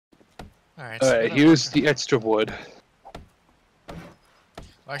Alright, so Alright, here's the extra wood. Well,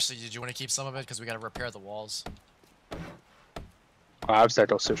 actually, did you want to keep some of it? Because we gotta repair the walls. I've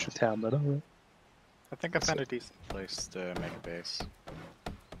started to search the town, but alright. I think I found a decent place to make a base.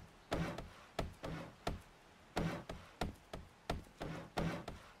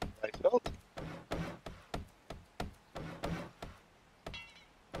 I felt.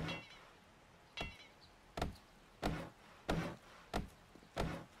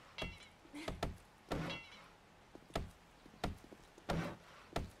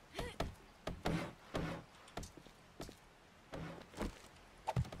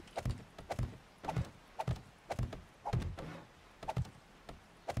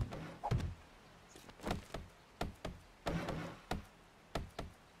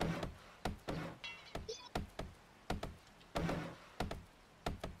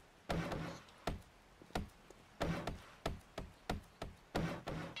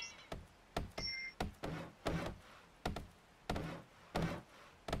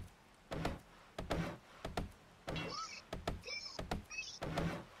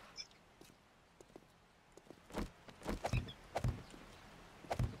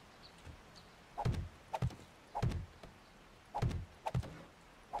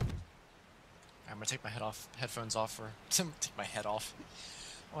 I'm gonna take my headphones off for. Take my head off.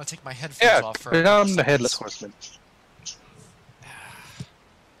 I wanna take my headphones off for. Yeah, I'm the headless horseman.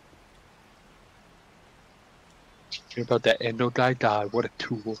 Hear about that Endo guy? God, what a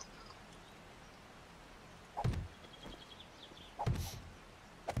tool.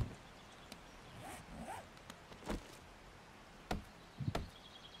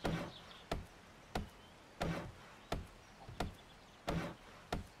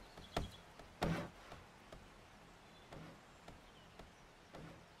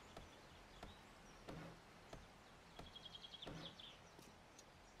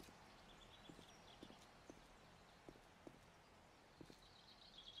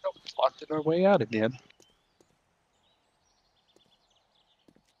 Plotting our way out again.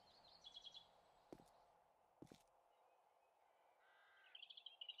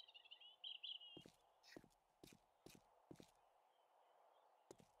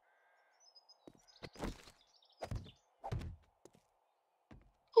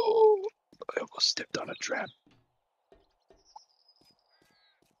 Oh, I almost stepped on a trap.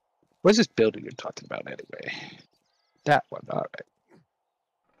 Where's this building you're talking about anyway? That one, alright.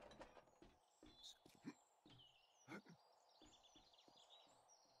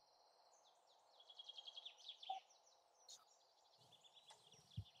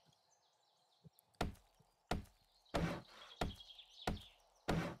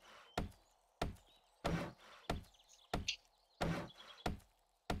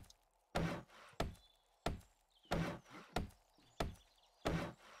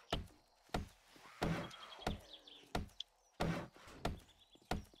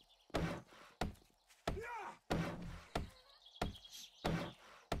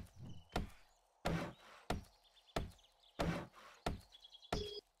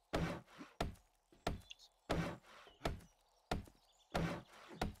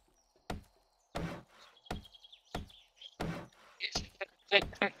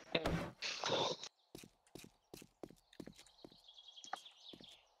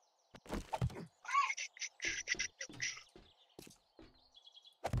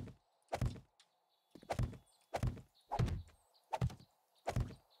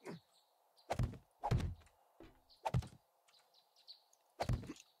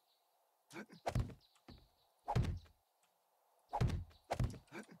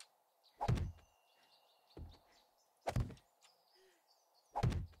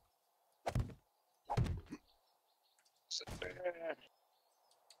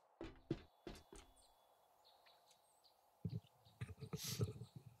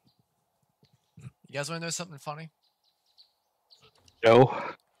 You guys wanna know something funny? No.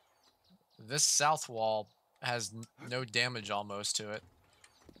 This south wall has no damage almost to it.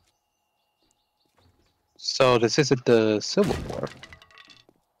 So this isn't the Civil War.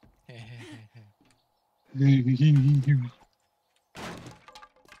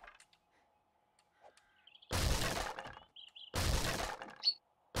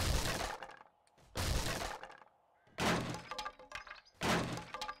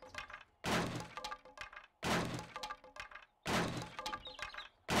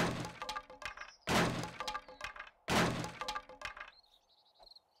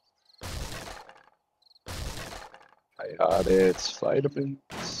 I got its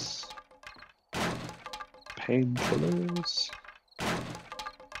vitamins, painkillers.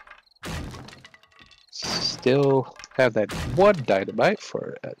 Still have that one dynamite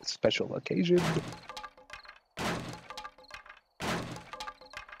for a special occasion.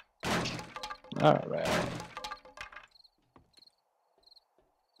 Alright.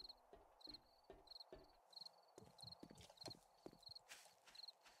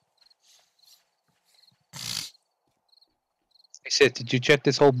 I said, did you check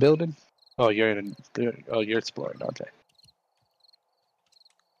this whole building? Oh, you're you're exploring. Okay.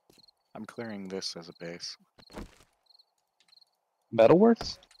 I'm clearing this as a base.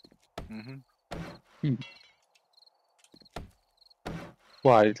 Metalworks? Mm-hmm.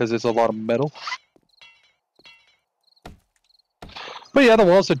 Why? Because there's a lot of metal. But yeah, the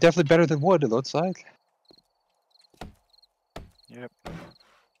walls are definitely better than wood. It looks like. Yep.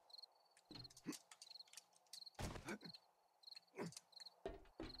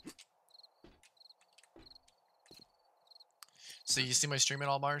 So you see my stream at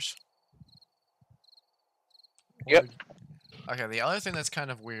all, Marsh? Yep. Okay, the other thing that's kind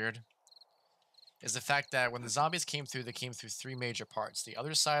of weird is the fact that when the zombies came through, they came through three major parts. The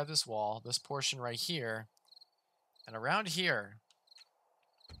other side of this wall, this portion right here, and around here,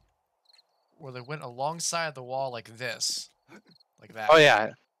 where they went alongside the wall like this. Like that. Oh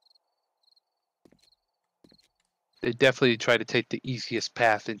yeah. They definitely try to take the easiest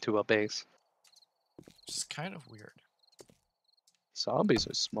path into a base. Which is kind of weird. Zombies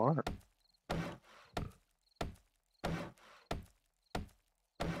are smart.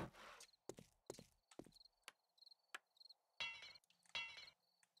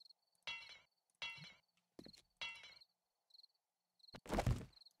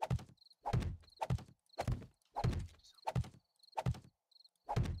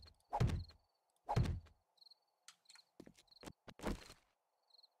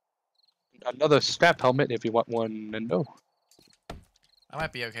 Another scrap helmet if you want one, and no. I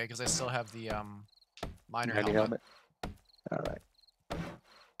might be okay because I still have the miner Mighty helmet. Alright.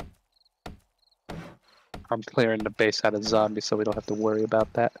 I'm clearing the base out of zombies so we don't have to worry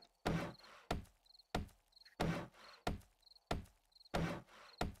about that.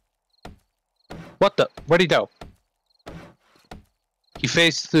 What the? Where'd he go? He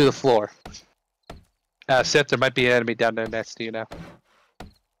faced through the floor. Seth, there might be an enemy down there next to you now.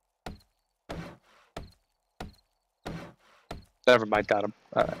 Never mind, got him.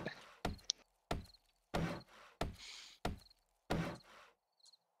 Alright.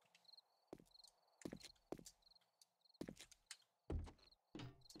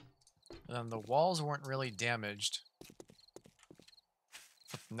 And then the walls weren't really damaged.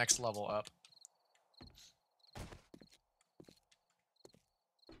 Next level up.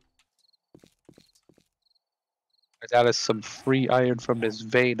 I got us some free iron from this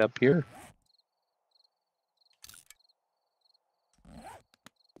vein up here.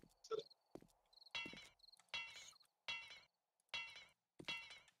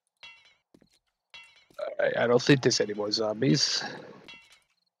 Alright, I don't think there's any more zombies.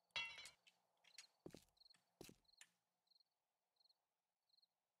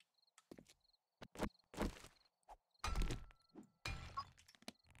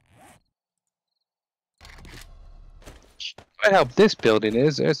 What help this building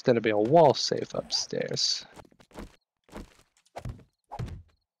is, there's gonna be a wall safe upstairs.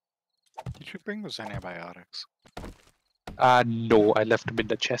 Did you bring those antibiotics? No, I left them in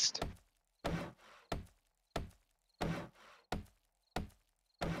the chest.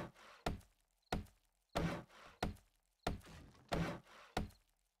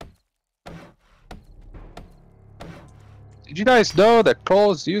 Did you guys know that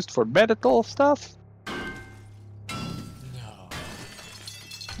coal is used for medical stuff? No.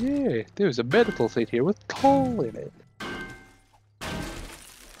 Yeah, there's a medical thing here with coal in it.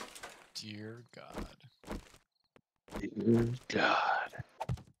 Dear God. Dear God.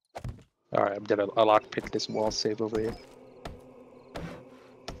 Alright, I'm gonna lockpick this wall safe over here.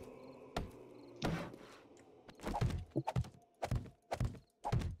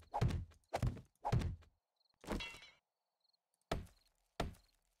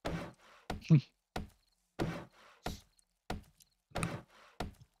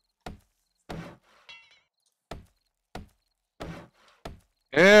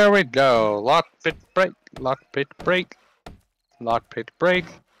 There we go. Lockpick break. Lockpick break. Lockpick break.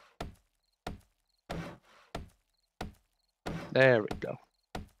 There we go.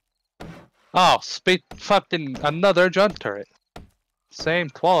 Oh, speed fucking another jump turret. Same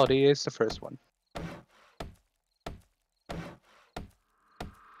quality as the first one.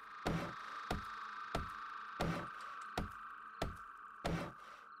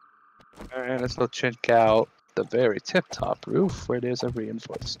 Alright, let's go check out the very tip top roof where there's a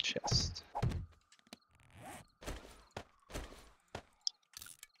reinforced chest.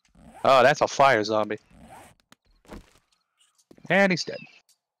 Oh, that's a fire zombie. And he's dead.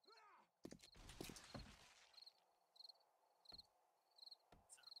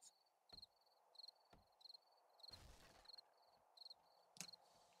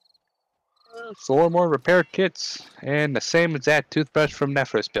 Four more repair kits, and the same exact toothbrush from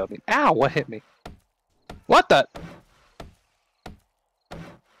Nephros building. Ow, what hit me? What the?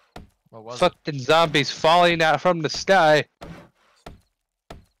 What was it? Fucking zombies falling out from the sky.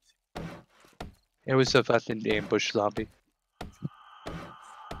 It was a fucking ambush zombie.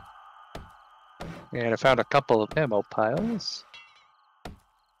 And I found a couple of ammo piles.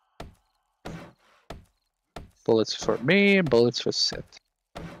 Bullets for me, and bullets for Sith.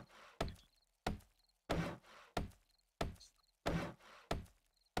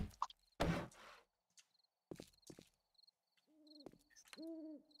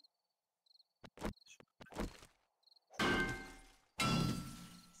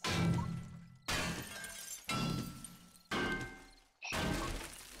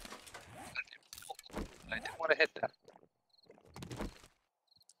 I didn't want to hit that.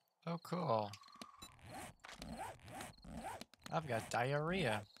 Oh, cool. I've got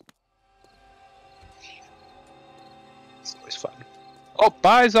diarrhea. It's always fun. Oh,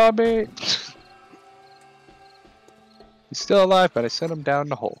 bye, zombie! He's still alive, but I sent him down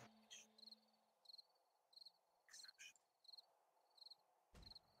the hole.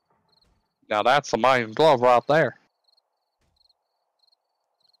 Now that's a mine glove right there.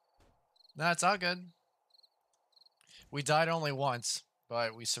 No, it's all good. We died only once,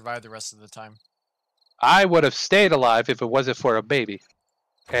 but we survived the rest of the time. I would have stayed alive if it wasn't for a baby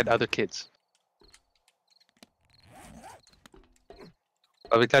and other kids.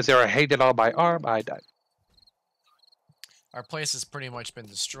 But because they were hanging on my arm, I died. Our place has pretty much been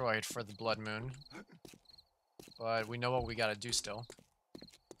destroyed for the Blood Moon. But we know what we gotta do still.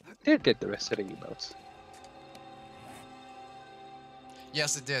 Did get the rest of the emotes.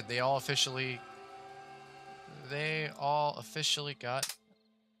 Yes, it did. They all officially got...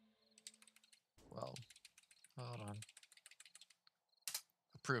 Well, hold on.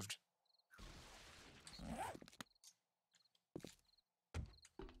 Approved.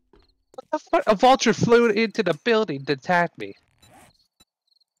 What the fuck? A vulture flew into the building to attack me.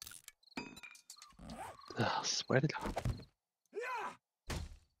 Ugh, swear to God.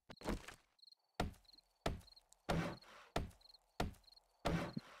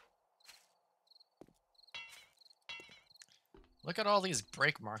 Look at all these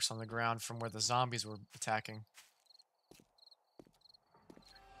break marks on the ground from where the zombies were attacking.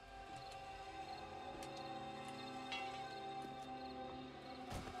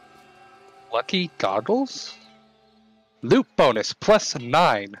 Lucky goggles? Loot bonus plus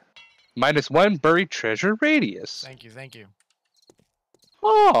 9. -1 buried treasure radius. Thank you, thank you.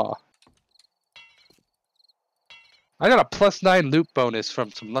 Oh. I got a +9 loot bonus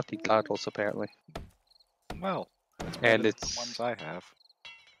from some lucky goggles apparently. Well, that's And better than it's- the ones I have.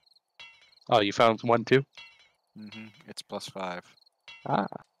 Oh, you found one too? It's +5. Ah.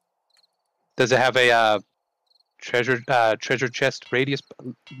 Does it have a treasure chest radius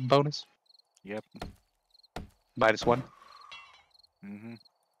bonus? Yep. -1.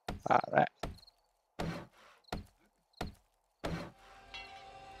 Alright.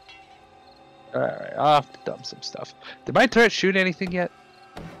 Alright, I'll have to dump some stuff. Did my turret shoot anything yet?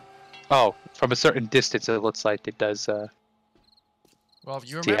 Oh, from a certain distance it looks like it does, Well, if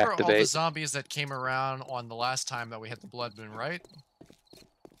you remember all the Deactivate. zombies that came around on the last time that we hit the Blood Moon, right?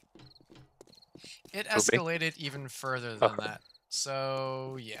 It escalated even further than Okay. that.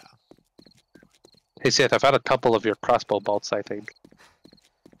 So, yeah. Hey Seth, I found a couple of your crossbow bolts, I think.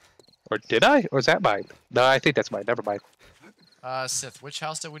 Or did I? Or is that mine? No, I think that's mine. Never mind. Sith, which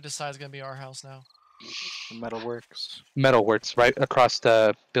house did we decide is going to be our house now? The Metalworks. Metalworks, right across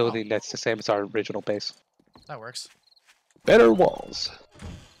the building that's the same as our original base. That works. Better walls.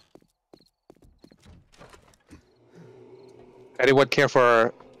 Anyone care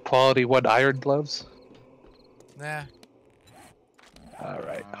for quality 1 iron gloves? Nah,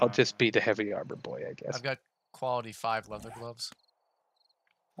 Alright, I'll just be the heavy armor boy, I guess. I've got quality 5 leather gloves.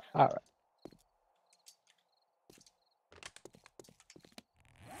 Alright.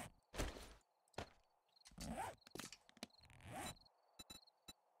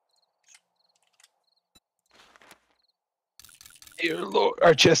 Dear Lord,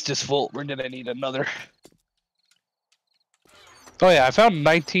 our chest is full. We're gonna need another. Oh yeah, I found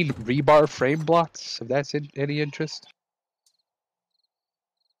 19 rebar frame blocks, if that's any interest.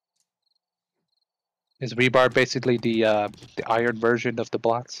 Is rebar basically the iron version of the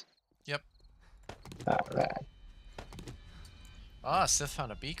blocks? Yep. Alright. Ah, Sith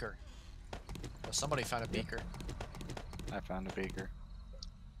found a beaker. Somebody found a beaker. I found a beaker.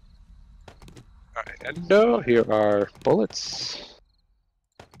 Alright, Endo, here are bullets.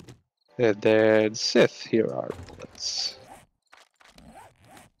 And then Sith, here are bullets.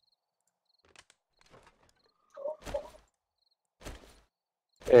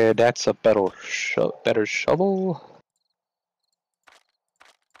 And that's a better shovel.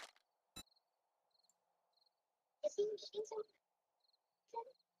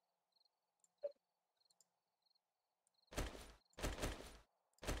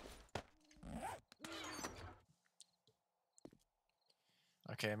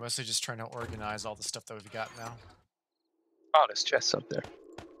 Okay, mostly just trying to organize all the stuff that we've got now. Oh, there's chests up there.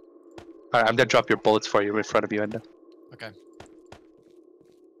 Alright, I'm gonna drop your bullets for you in front of you, Endo. Okay.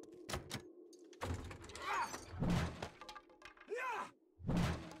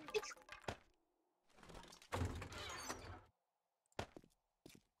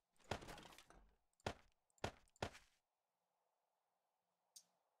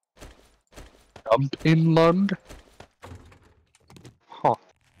 Jump inland. Huh.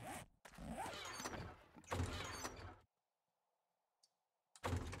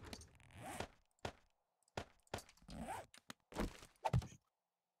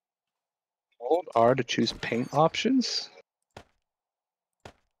 Hold R to choose paint options.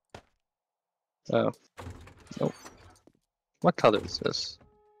 Oh. Nope. What color is this?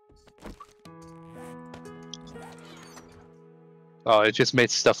 Oh, it just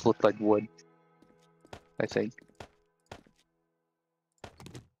made stuff look like wood. I think.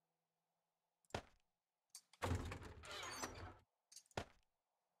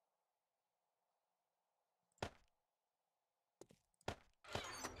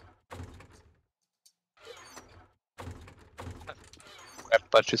 Grab a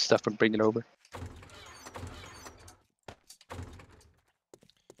bunch of stuff and bring it over.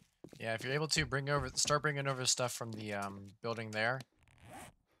 Yeah, if you're able to start bringing over stuff from the building there.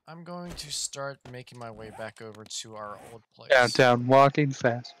 I'm going to start making my way back over to our old place. Downtown, walking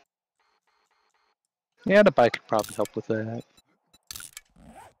fast. Yeah, the bike could probably help with that.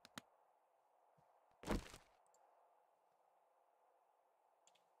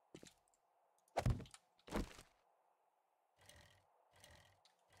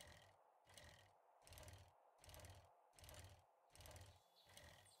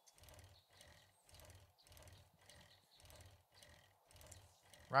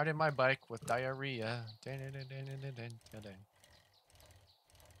 Riding my bike with diarrhea.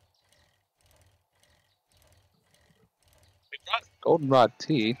 Goldenrod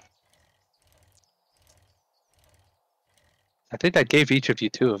tea. I think I gave each of you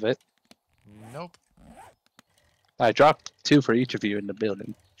 2 of it. Nope. I dropped 2 for each of you in the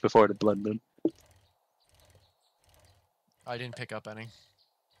building before the blood moon. I didn't pick up any.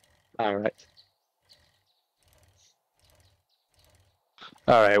 Alright.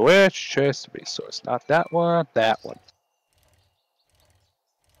 Alright, which chest resource? Not that one, that one.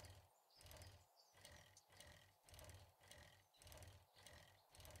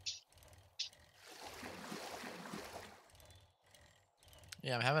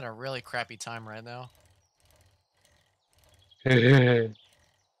 Yeah, I'm having a really crappy time right now.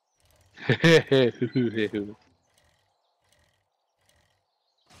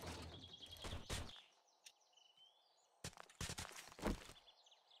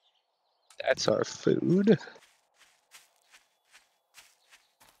 That's our food.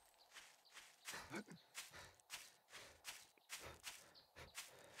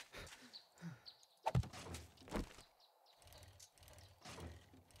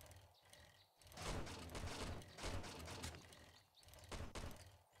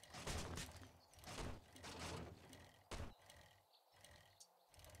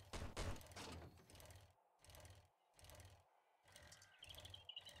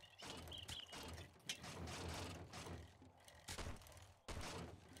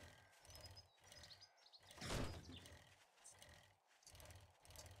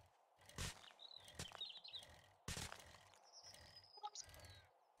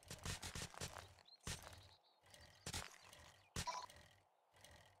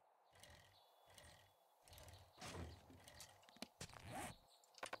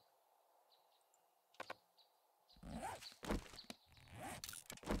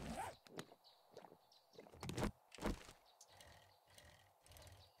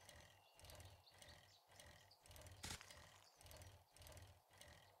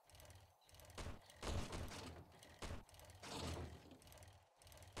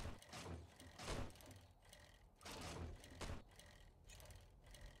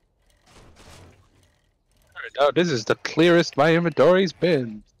 Oh, this is the clearest my inventory's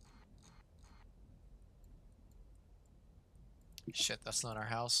been. Shit, that's not our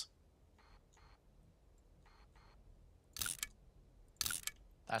house.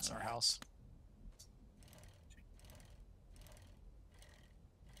 That's our house.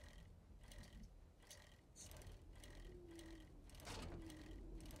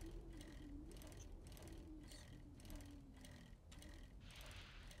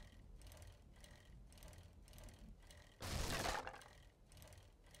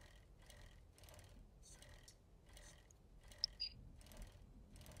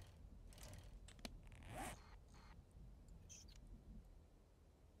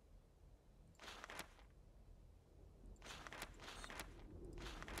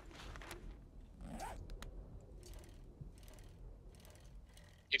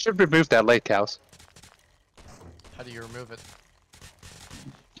 You should remove that lake house. How do you remove it?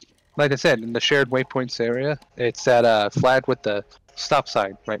 Like I said, in the shared waypoints area, it's that flag with the stop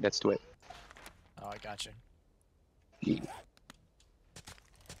sign right next to it. Oh, I got you.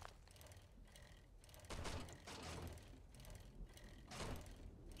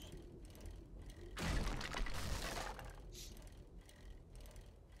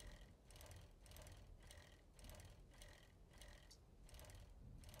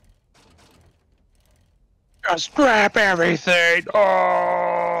 Just grab everything!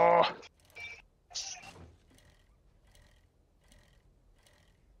 Oh!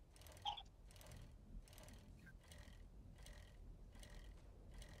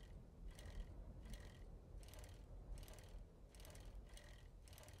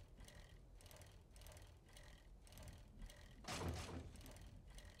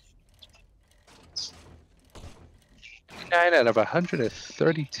 Nine out of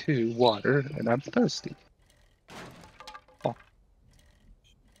 132 water, and I'm thirsty. Oh.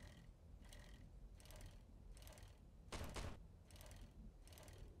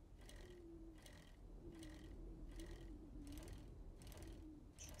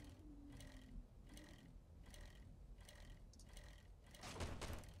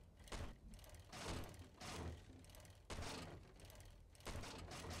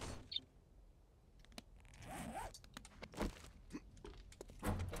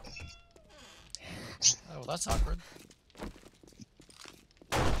 Oh, well, that's awkward.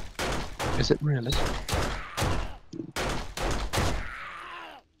 Is it really?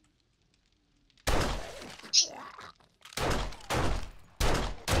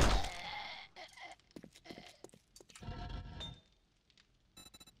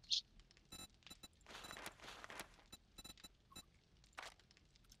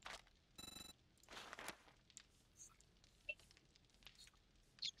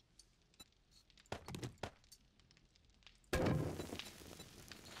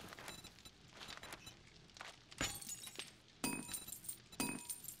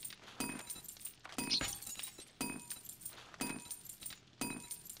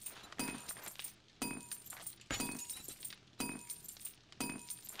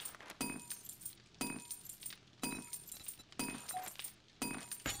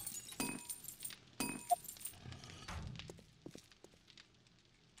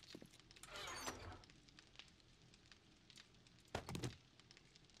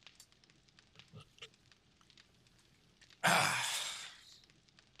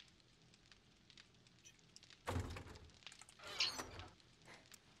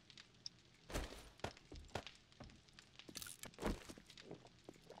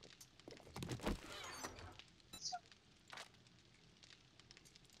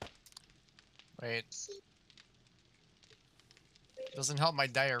 Wait. Doesn't help my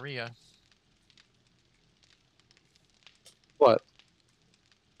diarrhea. What?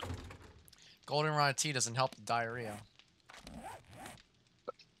 Goldenrod tea doesn't help the diarrhea.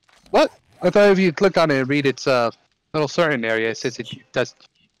 What? I thought if you click on it and read its little certain area, it says it does.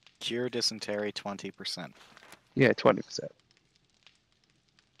 Cure dysentery 20%. Yeah, 20%.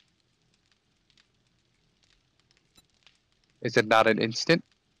 Is it not an instant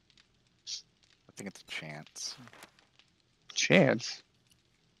I think it's a chance. chance?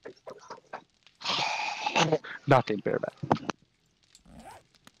 Nothing very bad.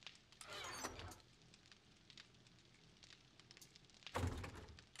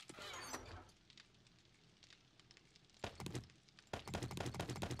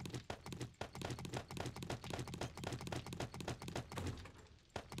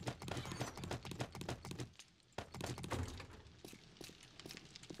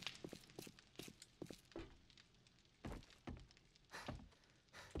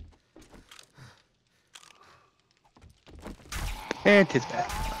 And his back.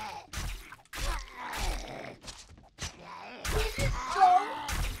 This is so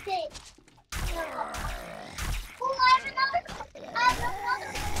sick. Oh, I have another.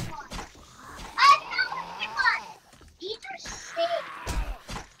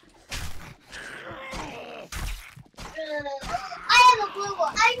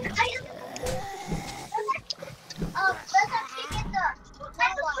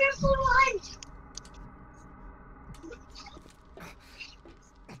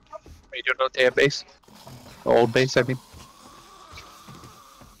 You don't know their base? The old base, I mean.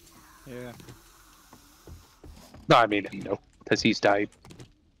 Yeah. No, I mean, you know, because he's died.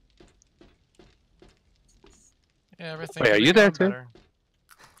 Yeah, everything Wait, could are be you there going too? better.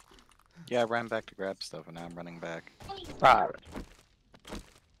 Yeah, I ran back to grab stuff and now I'm running back. Ah.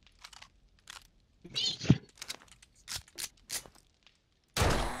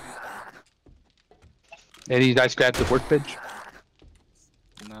 Any of you guys grab the workbench?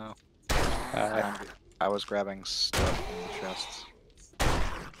 No. Uh, I was grabbing stuff in the chests.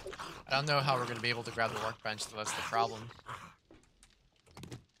 I don't know how we're going to be able to grab the workbench, though. That's the problem.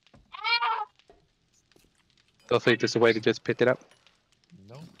 don't think there's a way to just pick it up.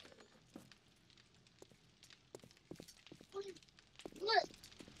 Nope. Let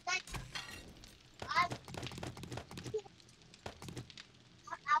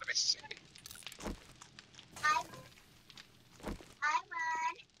me see.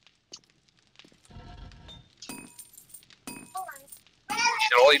 You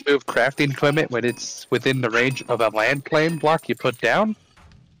can only move crafting equipment when it's within the range of a land claim block you put down.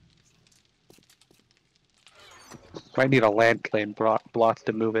 Might need a land claim block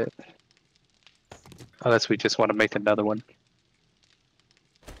to move it. Unless we just want to make another one.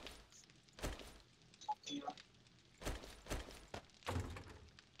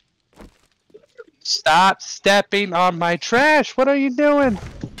 Stop stepping on my trash! What are you doing?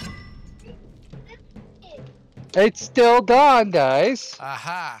 It's still gone, guys.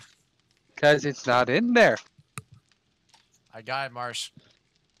 Aha! Because it's not in there. I got it, Marsh.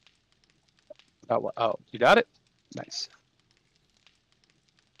 Oh, you got it? Nice.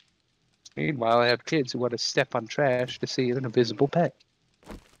 Meanwhile, I have kids who want to step on trash to see an invisible pet.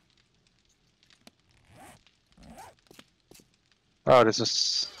 Oh,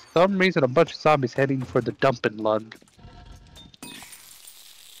 there's some reason a bunch of zombies heading for the dumping lug.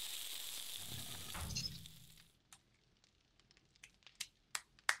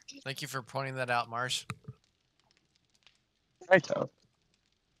 Thank you for pointing that out, Marsh. Righto.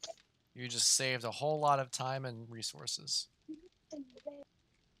 You just saved a whole lot of time and resources.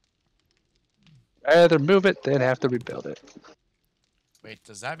 I either move it, then have to rebuild it. Wait,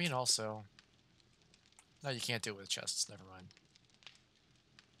 does that mean also... No, you can't do it with chests. Never mind.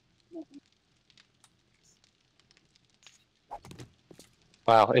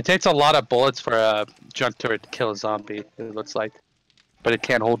 Wow, it takes a lot of bullets for a junk turret to kill a zombie, it looks like. But it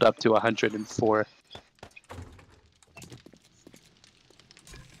can't hold up to 104.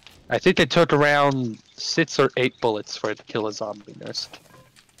 I think it took around 6 or 8 bullets for it to kill a zombie nurse.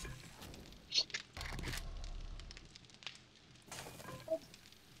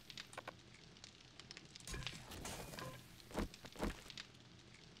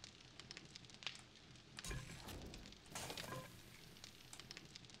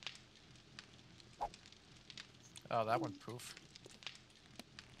 Oh, that one poof.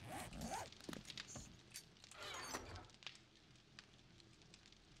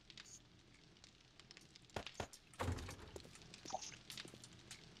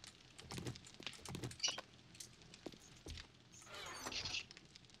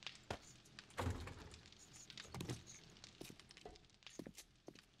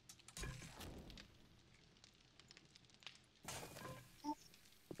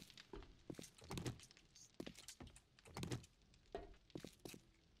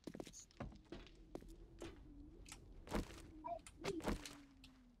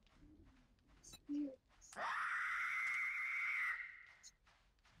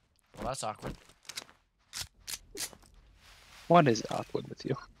 Well, that's awkward. What is awkward with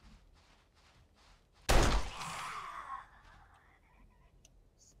you?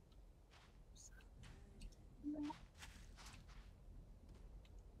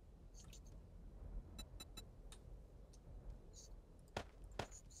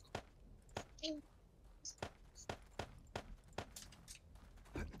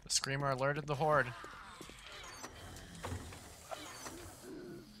 The screamer alerted the horde.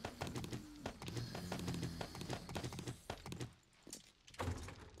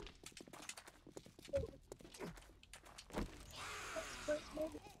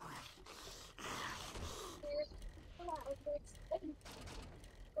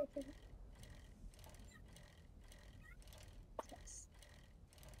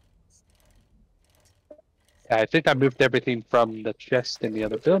 Yeah, I think I moved everything from the chest in the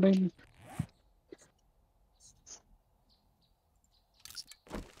other building.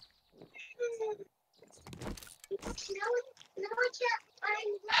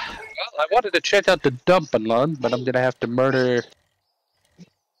 I wanted to check out the dumping lawn, but I'm gonna have to murder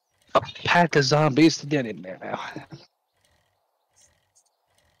a pack of zombies to get in there now.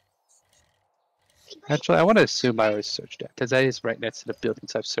 Actually, I want to assume I always searched that, because that is right next to the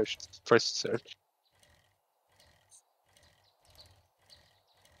buildings I've searched first search.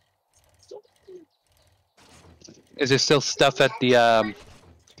 Is there still stuff at the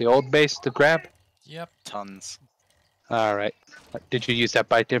old base to grab? Yep. Tons. All right. Did you use that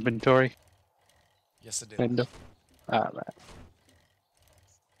bike inventory? Yes, it did. Window. All right.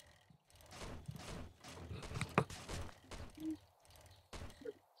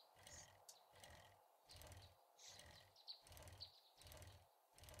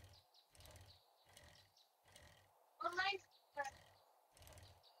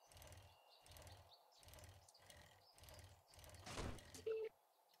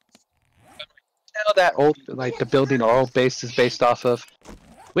 Now that old, like the building our old base is based off of.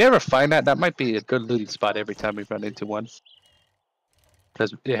 If we ever find that, that might be a good looting spot every time we run into one.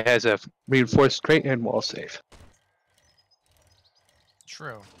 Because it has a reinforced crate and wall safe.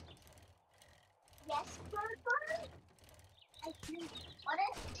 True.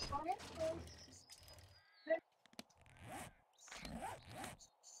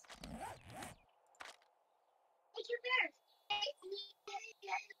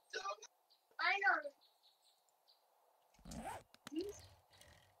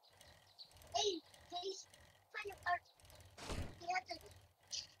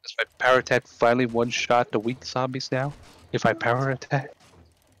 Does my power attack finally one-shot the weak zombies now? If I power attack?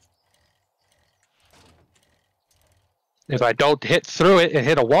 If I don't hit through it and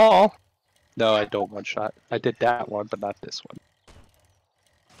hit a wall? No, I don't one-shot. I did that one, but not this one.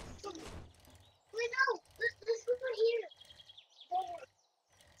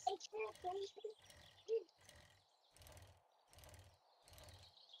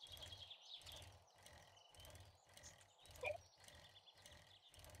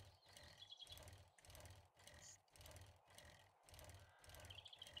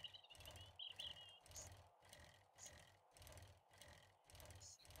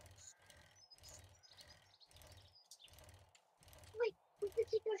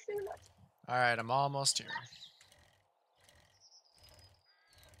 Alright, I'm almost here.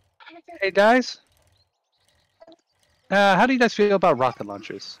 Hey guys, how do you guys feel about rocket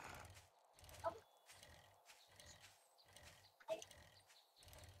launchers?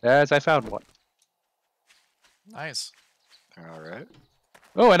 As I found one. Nice. Alright.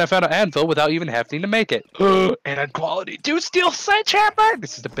 Oh, and I found an anvil without even having to make it. And a quality 2 steel sledgehammer!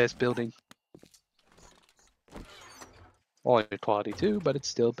 This is the best building. Only a quality 2, but it's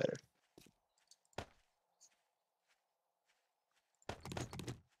still better.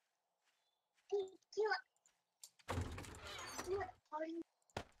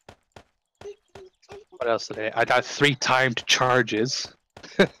 What else today? I got 3 timed charges.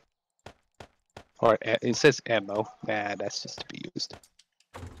 Or it says ammo. Nah, that's just to be used.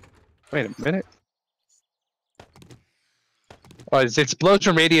 Wait a minute. Oh, its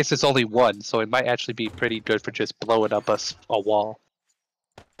explosion radius is only 1, so it might actually be pretty good for just blowing up a wall.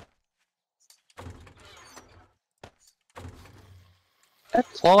 That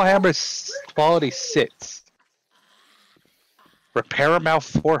claw hammer's quality 6. Repair amount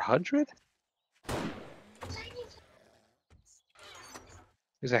 400?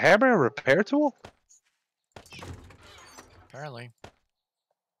 Is a hammer a repair tool? Apparently.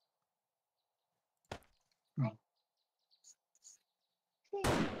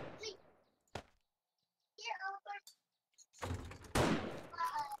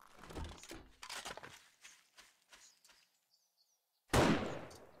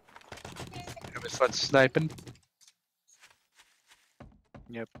 It was fun sniping.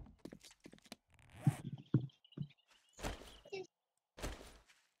 Yep.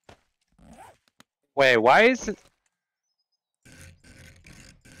 Wait, why is it?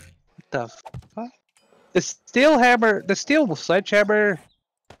 What the fuck? The steel hammer, the steel sledgehammer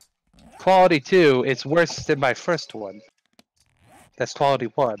quality 2 is worse than my first one. That's quality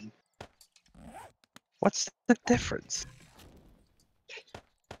 1. What's the difference?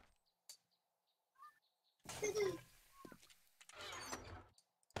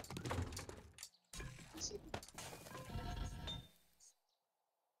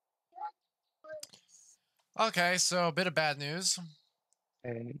 Okay, so a bit of bad news.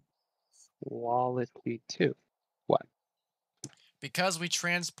 And quality 2. What? Because we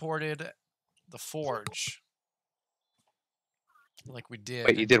transported the forge, like we did.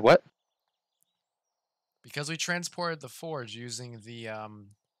 Wait, you did what? Because we transported the forge using the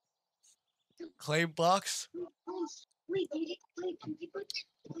clay blocks.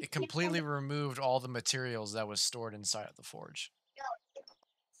 it completely removed all the materials that was stored inside of the forge.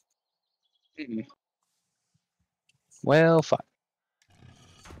 Well, fine.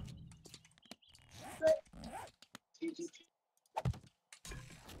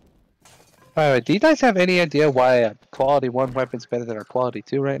 Alright, do you guys have any idea why a quality 1 weapon's better than a quality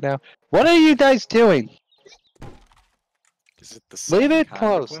 2 right now? What are you guys doing? Is it the same Leave it kind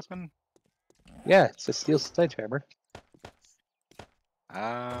of closed. weapon? Yeah, it's a steel sledgehammer.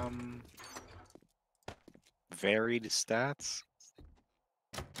 Varied stats?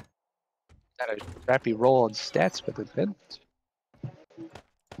 Got a crappy roll on stats with it, then.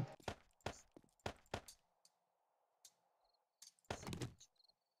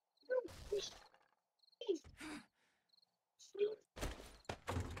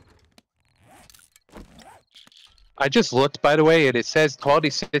 I just looked, by the way, and it says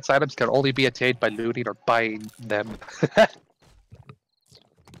quality 6 items can only be attained by looting or buying them.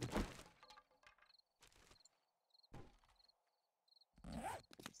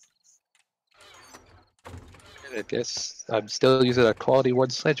 I guess I'm still using a quality 1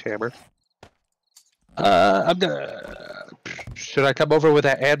 sledgehammer. I'm gonna... Should I come over with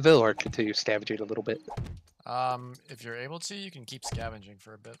that anvil or continue scavenging a little bit? If you're able to, you can keep scavenging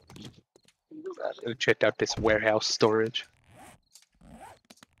for a bit. I'm gonna check out this warehouse storage.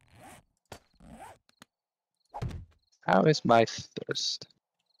 How is my thirst?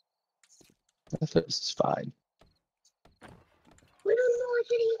 My thirst is fine. We don't know what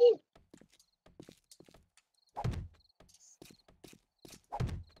to eat.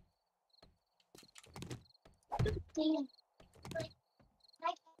 Damn.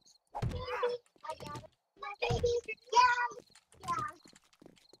 I got it. My baby's yeah.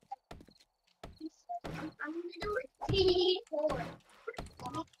 I'm gonna do it.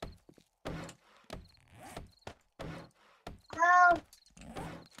 Oh.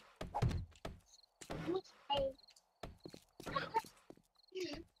 Okay.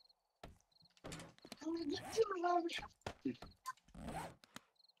 I'm gonna get you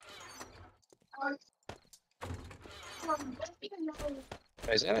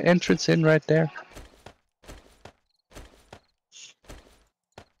Is that an entrance in right there?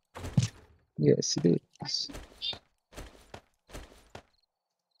 Yes, it is.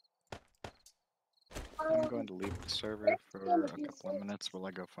 I'm going to leave the server for a couple of minutes while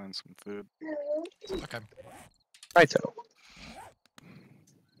I go find some food. Okay. Righto.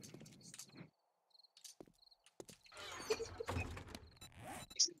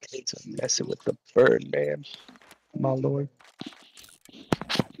 Kids are messing with the bird, man. My lord.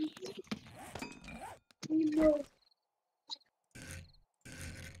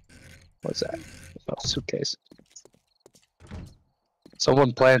 What's that? Oh, suitcase.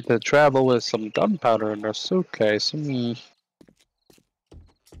 Someone planned to travel with some gunpowder in their suitcase.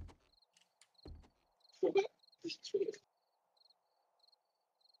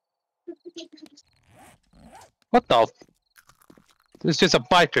 What the? There's just a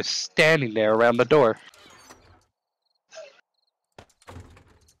biker standing there around the door.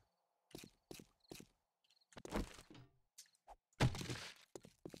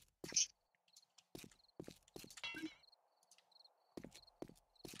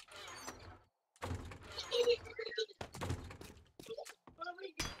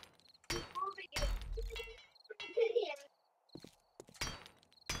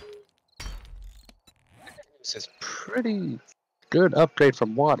 This is pretty good upgrade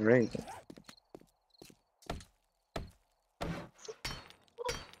from water, ain't it?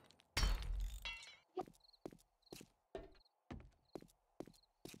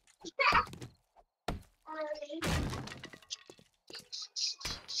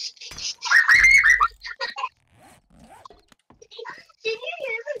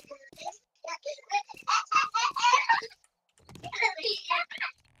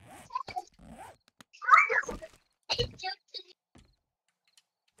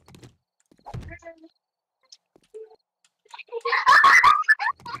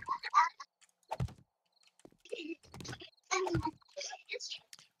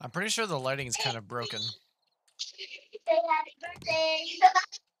 I'm pretty sure the lighting is kind of broken.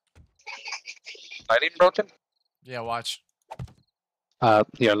 Lighting broken? Yeah, watch.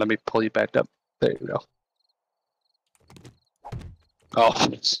 Yeah, let me pull you back up. There you go. Oh,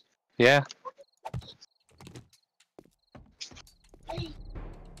 yeah.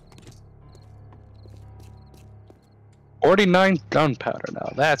 $49 gunpowder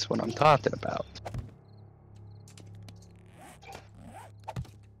now. That's what I'm talking about.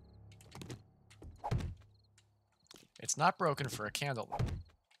 It's not broken for a candle, though.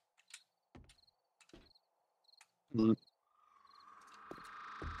 Mm.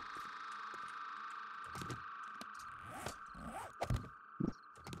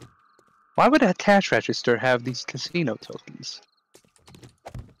 Why would a cash register have these casino tokens?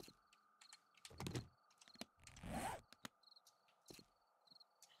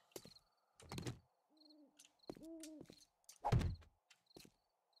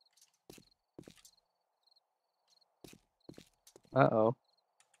 Uh-oh.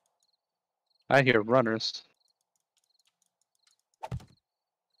 I hear runners.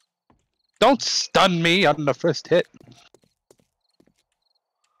 Don't stun me on the first hit.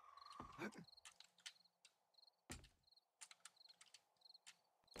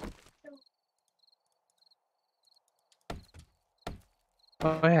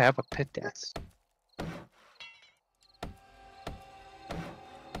 Oh, yeah, I have a pit dance.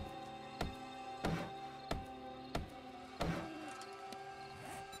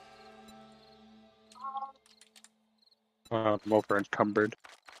 I'm over encumbered.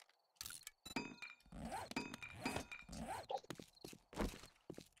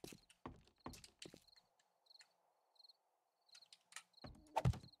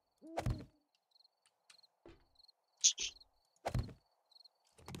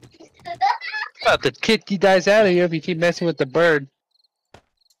 About to kick you guys out of here if you keep messing with the bird.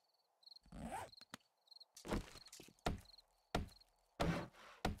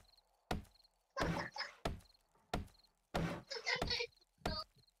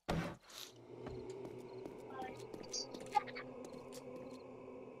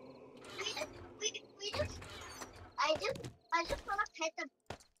 I just want to pet the.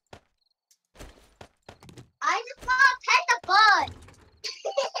 I just want to pet the bird.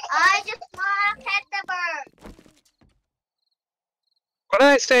 I just want to pet the bird. What did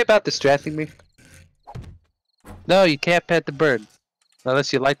I say about distracting me? No, you can't pet the bird.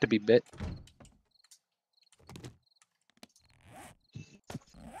 Unless you like to be bit.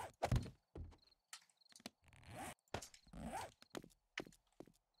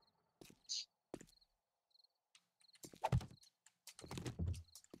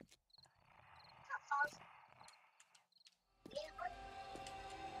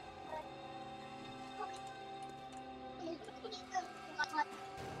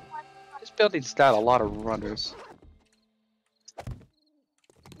 This building's got a lot of runners.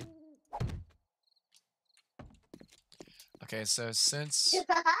 Okay, so since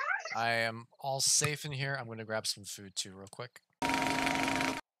I am all safe in here, I'm gonna grab some food too, real quick.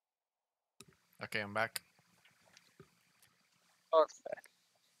 Okay, I'm back.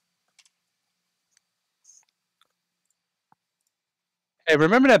 Hey,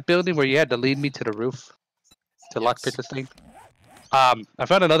 remember that building where you had to lead me to the roof to lockpick this thing? I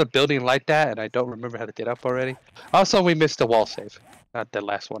found another building like that, and I don't remember how to get up already. Also, we missed the wall save, not the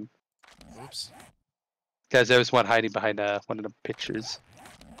last one, Oops. because there was one hiding behind one of the pictures.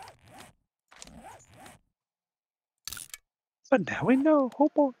 But now we know. Oh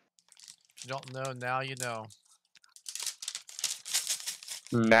boy. If you don't know, now you know.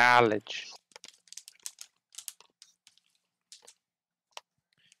 Knowledge.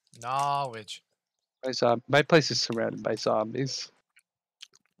 Knowledge. My place is surrounded by zombies.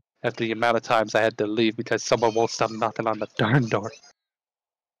 After the amount of times I had to leave because someone won't stop knocking on the darn door.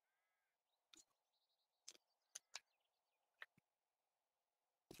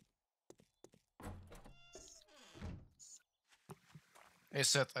 Hey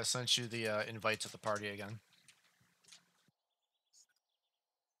Seth, I sent you the invite to the party again.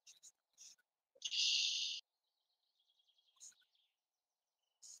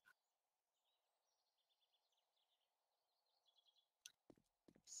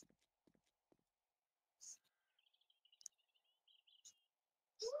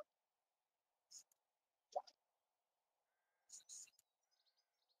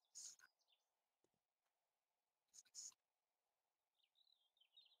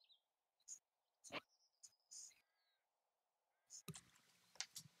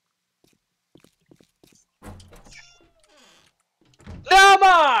 No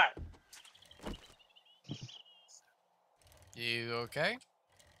more! You okay?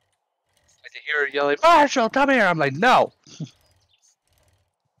 I can hear her yelling, Marshall, come here! I'm like, no!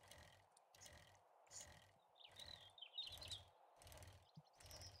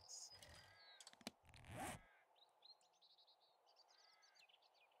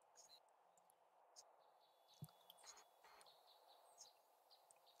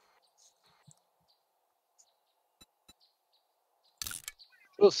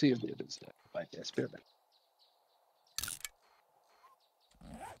 We'll see if it is that by the experiment.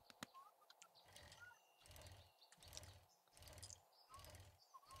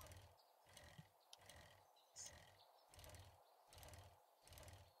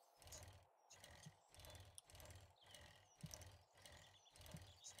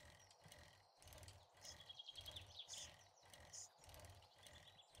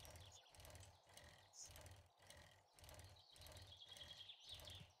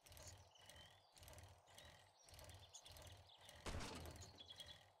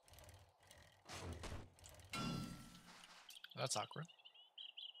 That's awkward.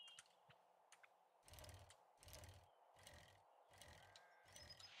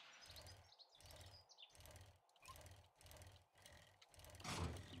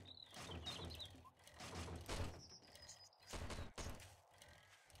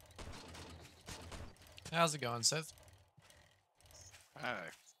 How's it going, Seth?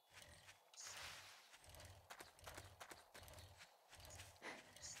 Hi.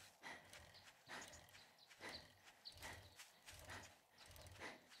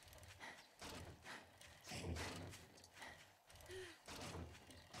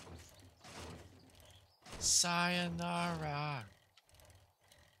 Sayonara.